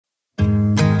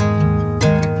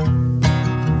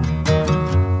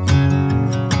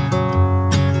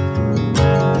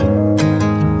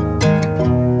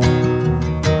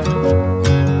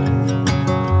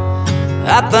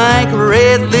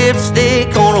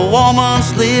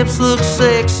woman's lips look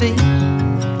sexy.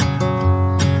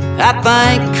 I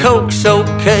think Coke's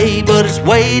okay, but it's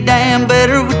way damn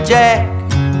better with Jack.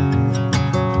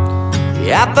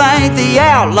 Yeah, I think the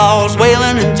outlaws,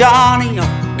 Waylon and Johnny,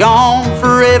 are gone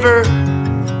forever.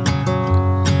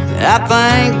 I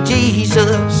think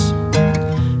Jesus,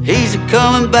 he's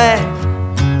a-coming back.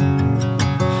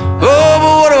 Oh,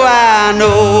 but what do I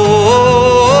know?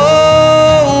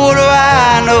 What do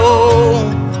I know?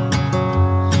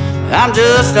 I'm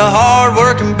just a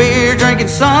hard-working, beer-drinking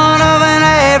son of an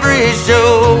average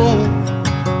Joe.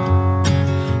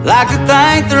 Like to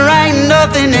think there ain't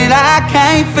nothing that I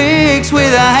can't fix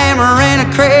with a hammer and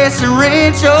a crescent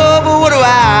wrench. Oh, but what do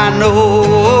I know?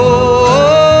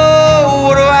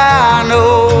 What do I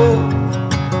know?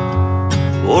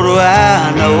 What do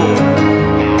I know?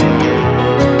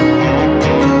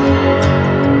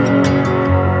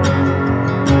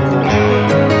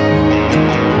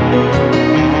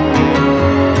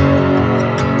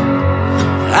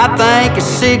 I think a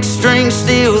six-string's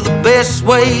still the best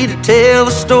way to tell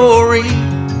a story.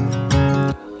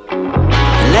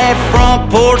 And that front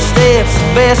porch step's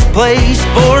the best place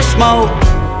for a smoke.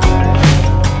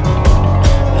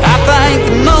 I think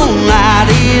the moonlight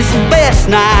is the best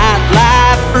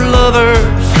nightlife for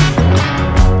lovers.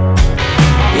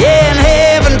 Yeah, and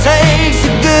heaven takes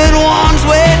the good ones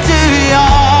way too young.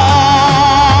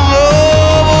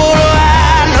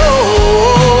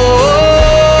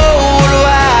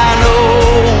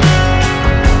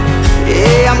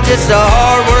 Just a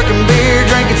hard-working,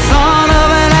 beer-drinking son of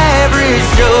an average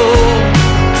Joe.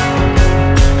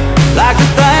 Like to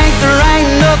think there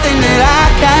ain't nothing that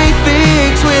I can't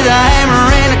fix with a hammer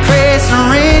and a crescent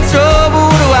wrench. Oh, but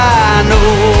what do I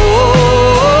know?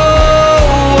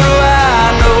 What do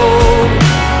I know?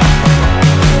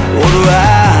 What do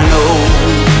I know?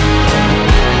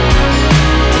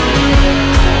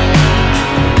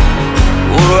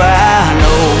 What do I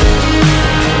know?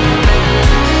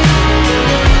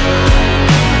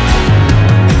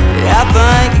 I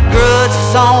think a grudge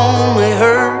has only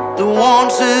hurt the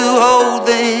ones who hold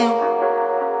them.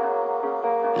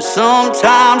 And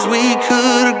sometimes we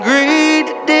could agree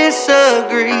to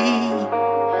disagree.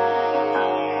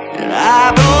 And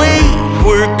I believe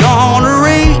we're gonna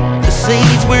reap the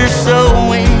seeds we're sowing.